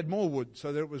 I'd add more wood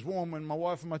so that it was warm when my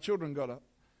wife and my children got up.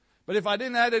 But if I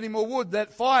didn't add any more wood,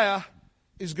 that fire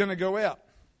is going to go out.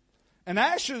 And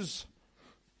ashes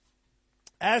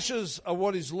are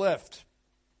what is left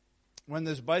when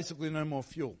there's basically no more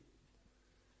fuel.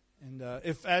 And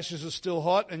if ashes are still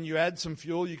hot and you add some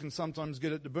fuel, you can sometimes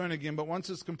get it to burn again. But once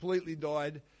it's completely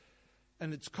died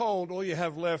and it's cold, all you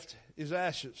have left is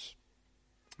ashes.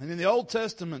 And in the Old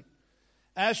Testament,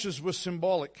 ashes were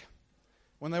symbolic.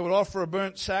 When they would offer a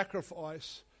burnt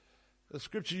sacrifice, the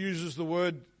Scripture uses the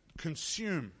word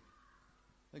consume.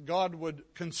 That God would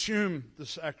consume the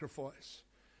sacrifice.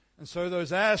 And so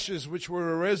those ashes, which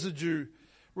were a residue,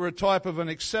 were a type of an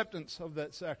acceptance of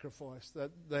that sacrifice,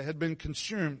 that they had been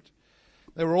consumed.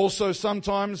 There were also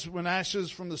sometimes when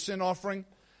ashes from the sin offering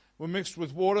were mixed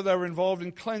with water, they were involved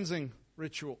in cleansing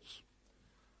rituals.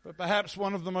 But perhaps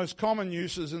one of the most common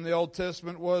uses in the Old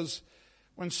Testament was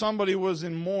when somebody was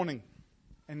in mourning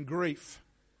and grief,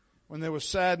 when there was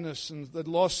sadness and they'd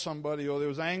lost somebody or there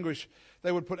was anguish,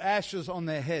 they would put ashes on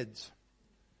their heads,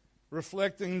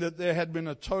 reflecting that there had been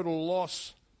a total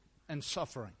loss and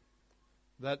suffering,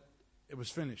 that it was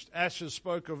finished. Ashes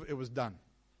spoke of it was done.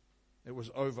 It was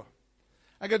over.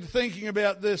 I got to thinking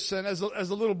about this, and as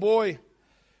a little boy,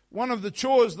 one of the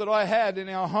chores that I had in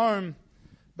our home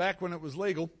back when it was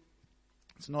legal,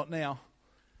 it's not now,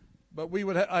 but we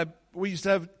used to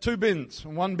have two bins,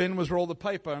 and one bin was where all the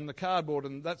paper and the cardboard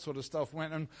and that sort of stuff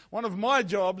went, and one of my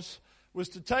jobs was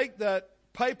to take that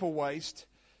paper waste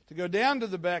to go down to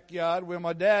the backyard where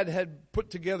my dad had put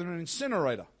together an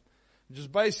incinerator, which is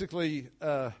basically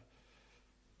kind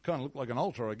of looked like an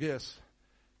altar, I guess.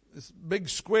 This big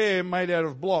square made out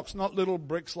of blocks, not little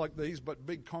bricks like these, but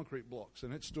big concrete blocks.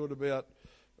 And it stood about,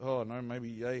 maybe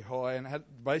yay high, and had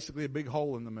basically a big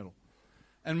hole in the middle.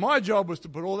 And my job was to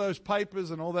put all those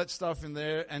papers and all that stuff in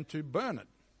there and to burn it.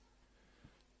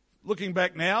 Looking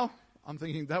back now, I'm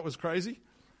thinking that was crazy.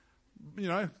 You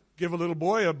know, give a little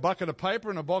boy a bucket of paper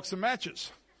and a box of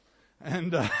matches.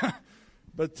 And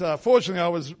but fortunately, I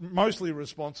was mostly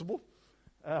responsible.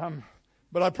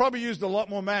 But I probably used a lot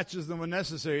more matches than were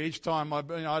necessary each time.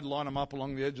 I'd line them up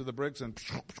along the edge of the bricks and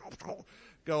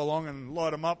go along and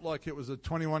light them up like it was a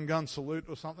 21-gun salute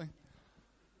or something.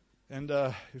 And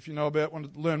if you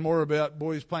want to learn more about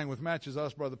boys playing with matches,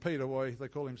 ask Brother Peter why they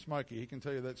call him Smokey. He can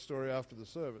tell you that story after the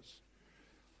service.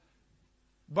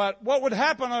 But what would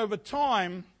happen over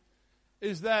time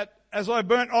is that as I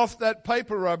burnt off that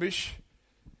paper rubbish,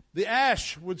 the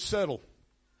ash would settle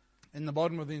in the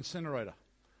bottom of the incinerator.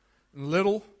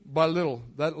 Little by little,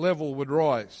 that level would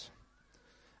rise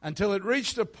until it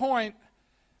reached a point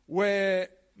where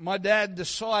my dad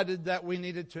decided that we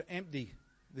needed to empty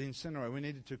the incinerator. We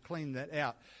needed to clean that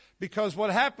out. Because what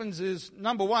happens is,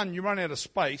 number one, you run out of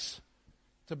space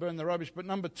to burn the rubbish. But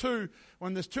number two,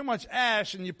 when there's too much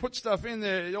ash and you put stuff in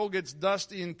there, it all gets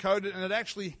dusty and coated, and it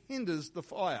actually hinders the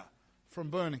fire from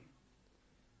burning.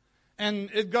 And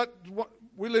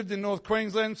we lived in North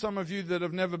Queensland. Some of you that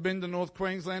have never been to North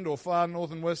Queensland or far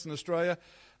north and western Australia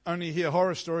only hear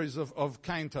horror stories of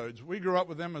cane toads. We grew up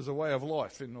with them as a way of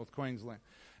life in North Queensland.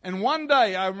 And one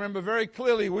day, I remember very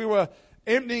clearly, we were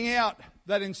emptying out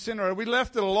that incinerator. We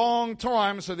left it a long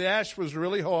time, so the ash was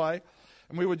really high.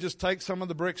 And we would just take some of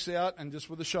the bricks out and just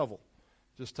with a shovel,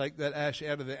 just take that ash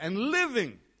out of there. And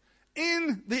living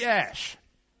in the ash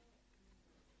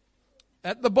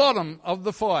at the bottom of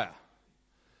the fire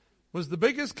was the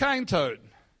biggest cane toad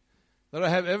that I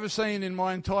have ever seen in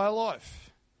my entire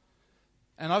life.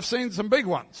 And I've seen some big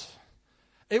ones.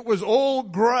 It was all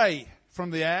grey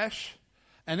from the ash,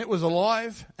 and it was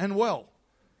alive and well,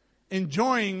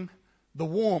 enjoying the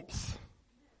warmth,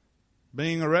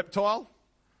 being a reptile,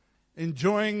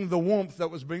 enjoying the warmth that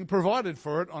was being provided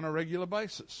for it on a regular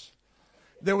basis.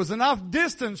 There was enough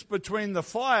distance between the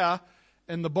fire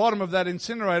and the bottom of that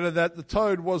incinerator that the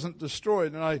toad wasn't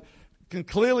destroyed. And I can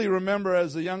clearly remember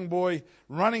as a young boy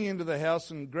running into the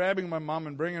house and grabbing my mum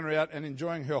and bringing her out and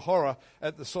enjoying her horror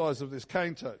at the size of this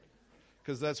cane toad,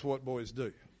 because that's what boys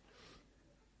do.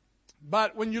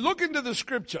 But when you look into the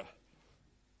Scripture,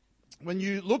 when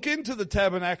you look into the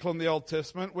tabernacle in the Old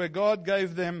Testament, where God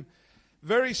gave them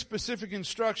very specific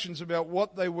instructions about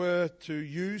what they were to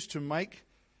use to make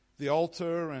the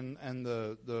altar and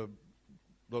the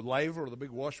laver or the big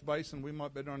wash basin, we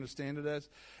might better understand it as.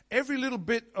 Every little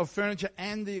bit of furniture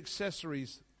and the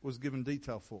accessories was given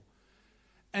detail for.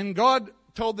 And God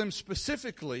told them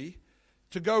specifically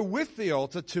to go with the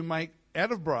altar to make,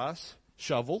 out of brass,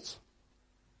 shovels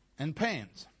and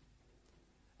pans.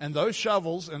 And those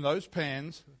shovels and those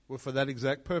pans were for that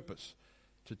exact purpose,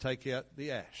 to take out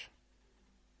the ash.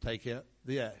 Take out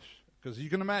the ash. Because you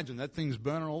can imagine, that thing's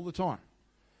burning all the time.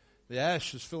 The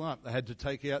ash is filling up. They had to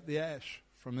take out the ash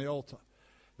from the altar.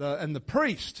 And the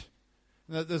priest,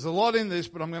 there's a lot in this,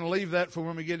 but I'm going to leave that for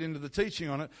when we get into the teaching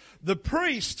on it. The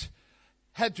priest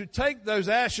had to take those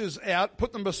ashes out,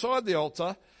 put them beside the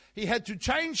altar. He had to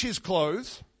change his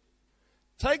clothes,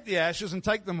 take the ashes and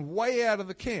take them way out of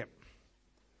the camp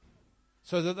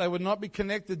so that they would not be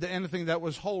connected to anything that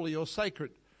was holy or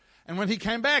sacred. And when he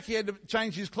came back, he had to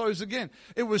change his clothes again.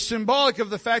 It was symbolic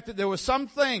of the fact that there were some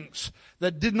things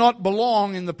that did not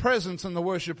belong in the presence and the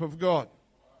worship of God.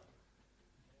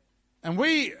 And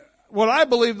what I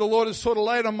believe the Lord has sort of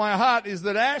laid on my heart is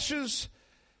that ashes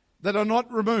that are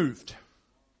not removed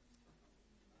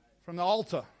from the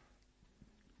altar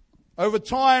over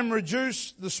time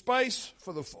reduce the space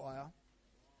for the fire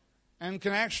and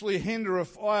can actually hinder a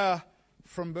fire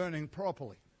from burning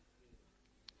properly.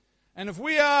 And if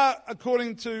we are,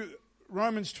 according to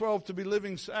Romans 12, to be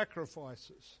living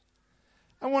sacrifices,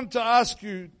 I want to ask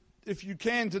you, if you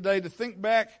can today, to think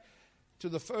back to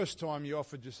the first time you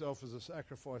offered yourself as a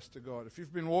sacrifice to God. If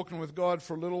you've been walking with God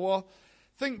for a little while,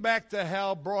 think back to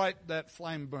how bright that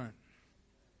flame burned.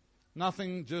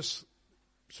 Nothing, just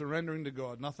surrendering to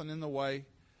God. Nothing in the way.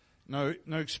 No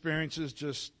experiences,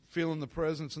 just feeling the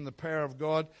presence and the power of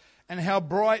God. And how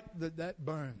bright that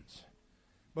burns.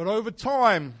 But over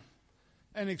time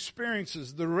and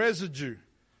experiences, the residue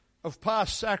of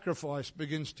past sacrifice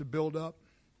begins to build up.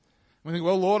 We think,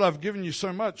 well, Lord, I've given you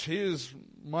so much. Here's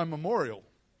my memorial.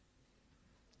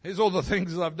 Here's all the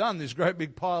things I've done, this great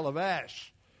big pile of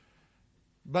ash.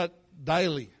 But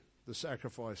daily, the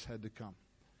sacrifice had to come.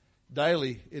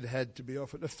 Daily, it had to be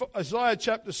offered. Isaiah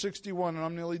chapter 61, and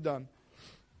I'm nearly done.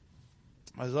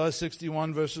 Isaiah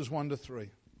 61, verses 1 to 3.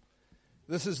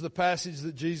 This is the passage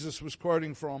that Jesus was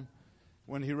quoting from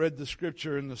when he read the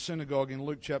scripture in the synagogue in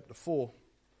Luke chapter 4.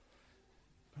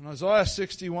 In Isaiah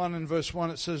 61 and verse 1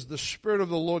 it says, "The Spirit of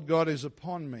the Lord God is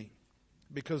upon me,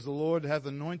 because the Lord hath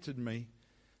anointed me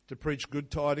to preach good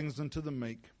tidings unto the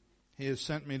meek. He has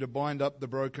sent me to bind up the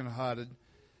brokenhearted,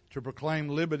 to proclaim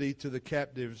liberty to the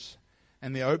captives,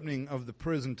 and the opening of the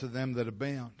prison to them that are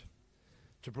bound,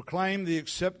 to proclaim the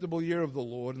acceptable year of the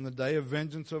Lord, and the day of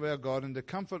vengeance of our God, and to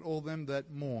comfort all them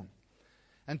that mourn,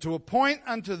 and to appoint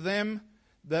unto them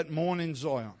that mourn in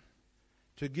Zion,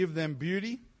 to give them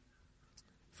beauty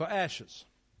for ashes,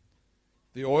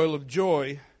 the oil of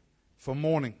joy for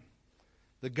mourning,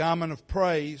 the garment of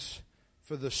praise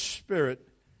for the spirit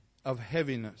of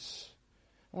heaviness."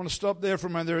 I want to stop there for a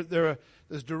moment.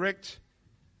 There's direct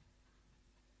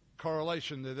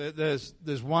correlation.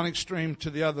 There's one extreme to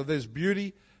the other. There's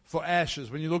beauty for ashes.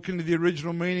 When you look into the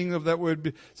original meaning of that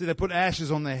word, see, they put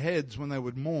ashes on their heads when they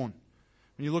would mourn.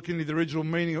 When you look into the original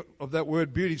meaning of that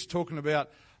word beauty, it's talking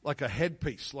about like a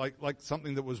headpiece, like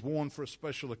something that was worn for a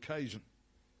special occasion.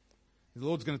 The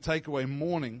Lord's going to take away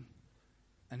mourning,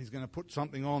 and He's going to put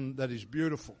something on that is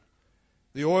beautiful.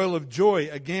 The oil of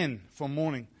joy, again, for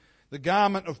mourning. The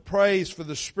garment of praise for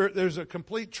the spirit. There's a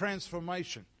complete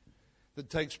transformation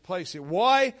that takes place here.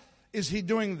 Why is He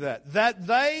doing that? That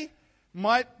they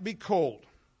might be called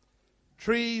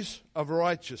trees of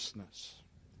righteousness,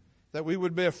 that we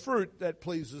would bear fruit that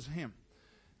pleases Him.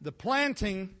 The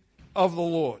planting of the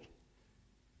Lord.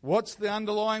 What's the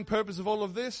underlying purpose of all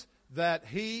of this? That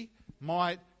He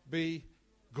might be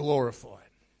glorified.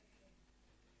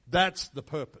 That's the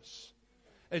purpose.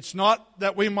 It's not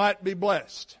that we might be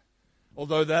blessed,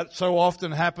 although that so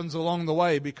often happens along the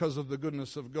way because of the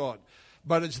goodness of God.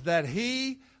 But it's that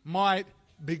He might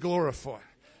be glorified.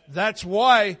 That's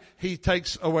why He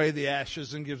takes away the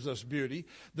ashes and gives us beauty.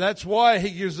 That's why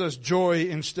He gives us joy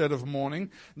instead of mourning.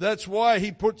 That's why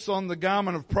He puts on the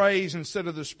garment of praise instead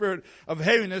of the spirit of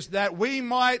heaviness, that we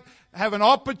might have an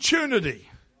opportunity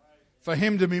for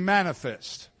Him to be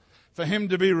manifest, for Him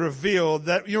to be revealed.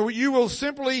 That you will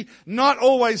simply not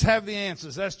always have the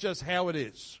answers. That's just how it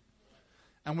is.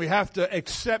 And we have to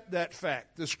accept that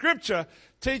fact. The Scripture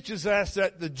teaches us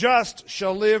that the just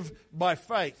shall live by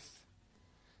faith.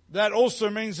 That also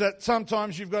means that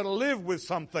sometimes you've got to live with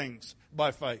some things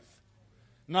by faith.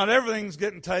 Not everything's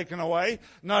getting taken away.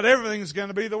 Not everything's going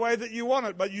to be the way that you want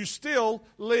it. But you still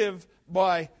live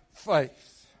by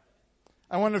faith.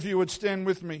 I wonder if you would stand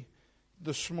with me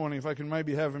this morning. If I can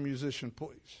maybe have a musician,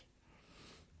 please.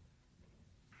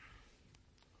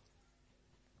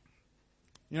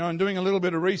 You know, in doing a little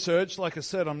bit of research, like I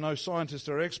said, I'm no scientist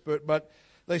or expert, but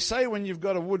they say when you've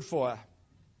got a wood fire,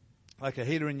 like a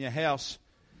heater in your house,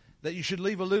 that you should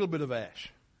leave a little bit of ash.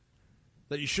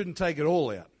 That you shouldn't take it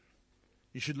all out.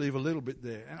 You should leave a little bit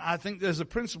there. And I think there's a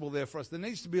principle there for us. There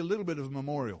needs to be a little bit of a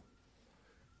memorial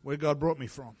where God brought me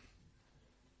from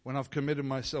when I've committed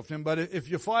myself to Him. But if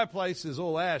your fireplace is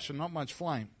all ash and not much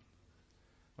flame,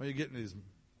 All you're getting is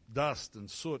dust and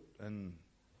soot. And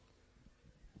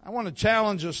I want to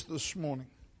challenge us this morning,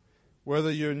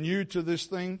 whether you're new to this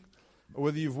thing or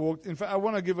whether you've walked. In fact, I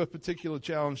want to give a particular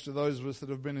challenge to those of us that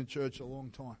have been in church a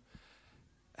long time.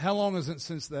 How long is it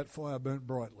since that fire burnt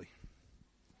brightly?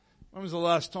 When was the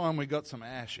last time we got some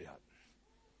ash out?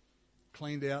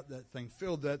 Cleaned out that thing,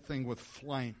 filled that thing with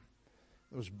flame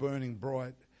that was burning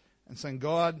bright, and saying,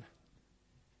 God,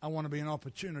 I want to be an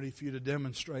opportunity for you to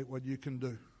demonstrate what you can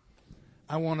do.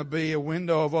 I want to be a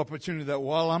window of opportunity that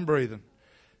while I'm breathing,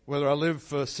 whether I live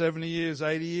for 70 years,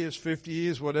 80 years, 50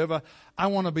 years, whatever, I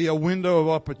want to be a window of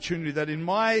opportunity that in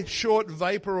my short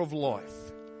vapor of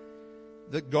life,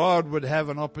 that God would have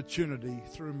an opportunity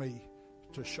through me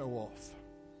to show off,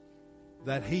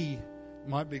 that He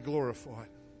might be glorified.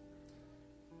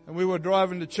 And we were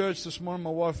driving to church this morning, my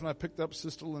wife and I picked up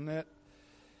Sister Lynette.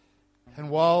 And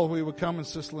while we were coming,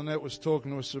 Sister Lynette was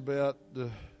talking to us about the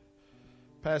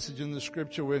passage in the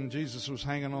scripture when Jesus was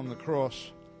hanging on the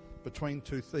cross between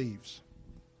two thieves.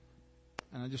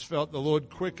 And I just felt the Lord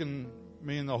quicken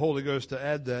me and the Holy Ghost to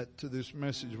add that to this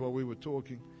message while we were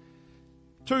talking.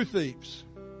 Two thieves,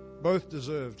 both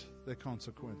deserved their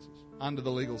consequences under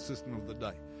the legal system of the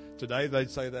day. Today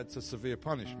they'd say that's a severe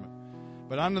punishment.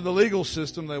 But under the legal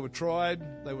system, they were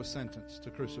tried, they were sentenced to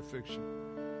crucifixion.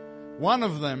 One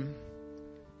of them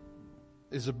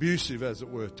is abusive, as it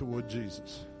were, toward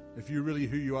Jesus. If you're really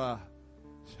who you are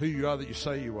that you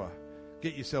say you are,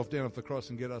 get yourself down off the cross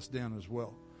and get us down as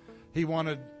well. He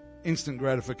wanted instant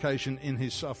gratification in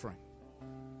his suffering.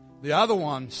 The other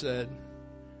one said,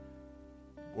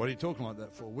 what are you talking like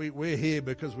that for? We're here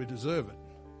because we deserve it.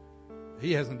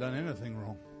 He hasn't done anything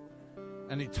wrong.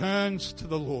 And he turns to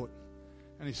the Lord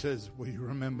and he says, will you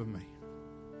remember me?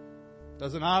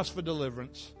 Doesn't ask for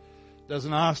deliverance.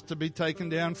 Doesn't ask to be taken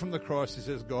down from the cross. He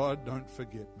says, God, don't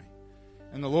forget me.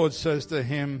 And the Lord says to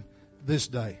him, this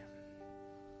day,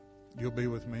 you'll be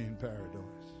with me in paradise.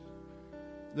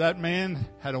 That man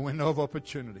had a window of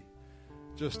opportunity.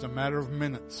 Just a matter of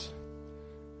minutes.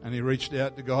 And he reached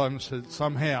out to God and said,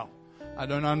 somehow, I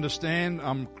don't understand.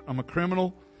 I'm a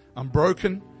criminal. I'm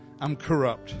broken. I'm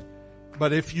corrupt.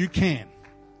 But if you can,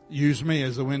 use me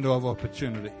as a window of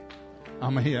opportunity.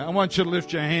 I'm here. I want you to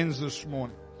lift your hands this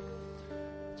morning.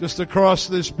 Just across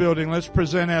this building, let's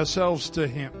present ourselves to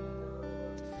Him.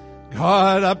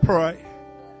 God, I pray,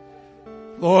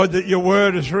 Lord, that your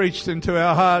word has reached into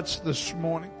our hearts this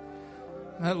morning.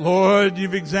 That, Lord,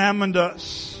 you've examined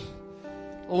us.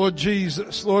 Lord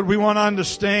Jesus, Lord, we want to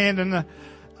understand, and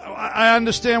I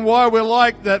understand why we're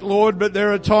like that, Lord, but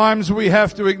there are times we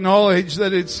have to acknowledge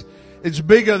that it's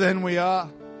bigger than we are.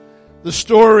 The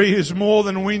story is more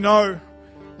than we know.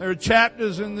 There are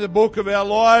chapters in the book of our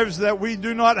lives that we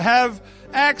do not have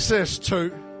access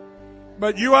to.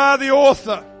 But you are the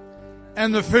author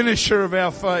and the finisher of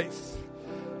our faith.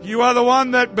 You are the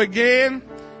one that began.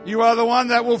 You are the one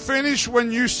that will finish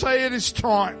when you say it is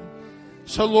time.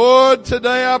 So, Lord,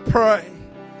 today I pray,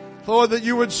 Lord, that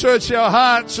you would search our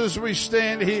hearts as we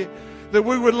stand here, that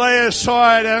we would lay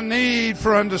aside our need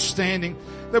for understanding,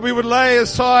 that we would lay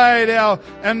aside our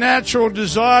natural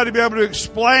desire to be able to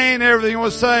explain everything.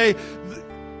 We'll say,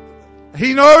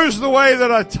 He knows the way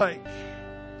that I take.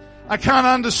 I can't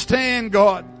understand,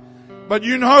 God, but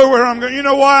you know where I'm going. You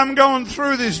know why I'm going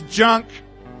through this junk.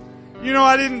 You know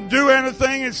I didn't do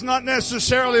anything. It's not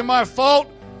necessarily my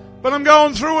fault, but I'm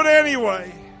going through it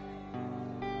anyway.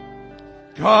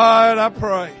 God, I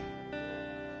pray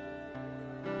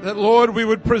that, Lord, we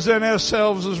would present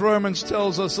ourselves, as Romans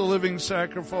tells us, a living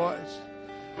sacrifice.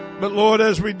 But, Lord,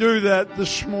 as we do that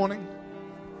this morning,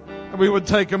 we would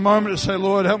take a moment to say,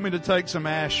 Lord, help me to take some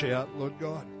ash out, Lord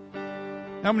God.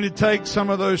 Help me to take some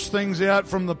of those things out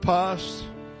from the past.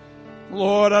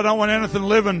 Lord, I don't want anything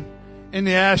living in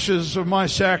the ashes of my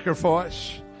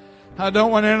sacrifice. I don't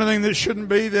want anything that shouldn't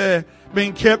be there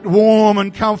being kept warm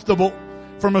and comfortable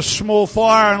from a small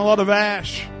fire and a lot of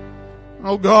ash.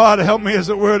 Oh God, help me, as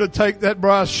it were, to take that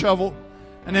brass shovel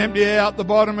and empty out the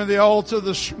bottom of the altar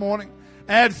this morning.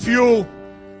 Add fuel,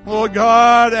 Lord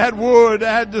God, add wood,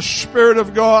 add the Spirit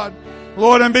of God,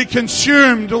 Lord, and be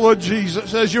consumed, Lord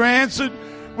Jesus, as you answered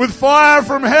with fire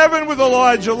from heaven with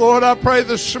Elijah. Lord, I pray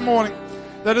this morning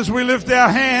that as we lift our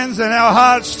hands and our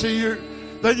hearts to you,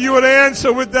 that you would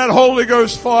answer with that Holy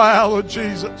Ghost fire, Lord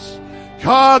Jesus.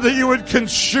 God, that you would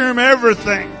consume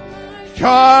everything.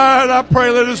 God, I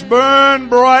pray, let us burn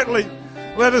brightly.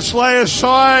 Let us lay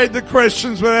aside the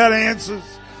questions without answers.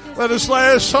 Let us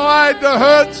lay aside the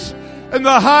hurts and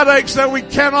the heartaches that we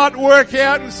cannot work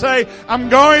out and say, I'm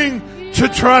going to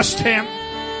trust Him.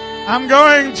 I'm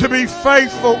going to be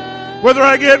faithful. Whether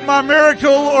I get my miracle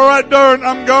or I don't,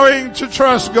 I'm going to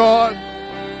trust God.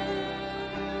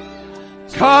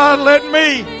 God, let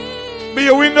me be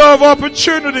a window of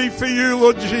opportunity for you,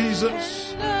 Lord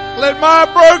Jesus. Let my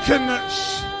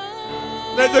brokenness,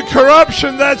 let the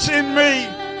corruption that's in me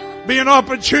be an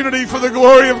opportunity for the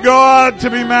glory of God to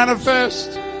be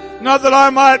manifest. Not that I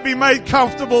might be made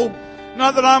comfortable,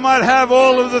 not that I might have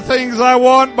all of the things I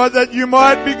want, but that you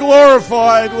might be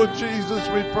glorified, Lord Jesus,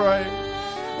 we pray.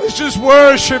 Let's just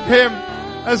worship Him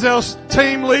as our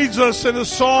team leads us in a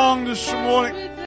song this morning.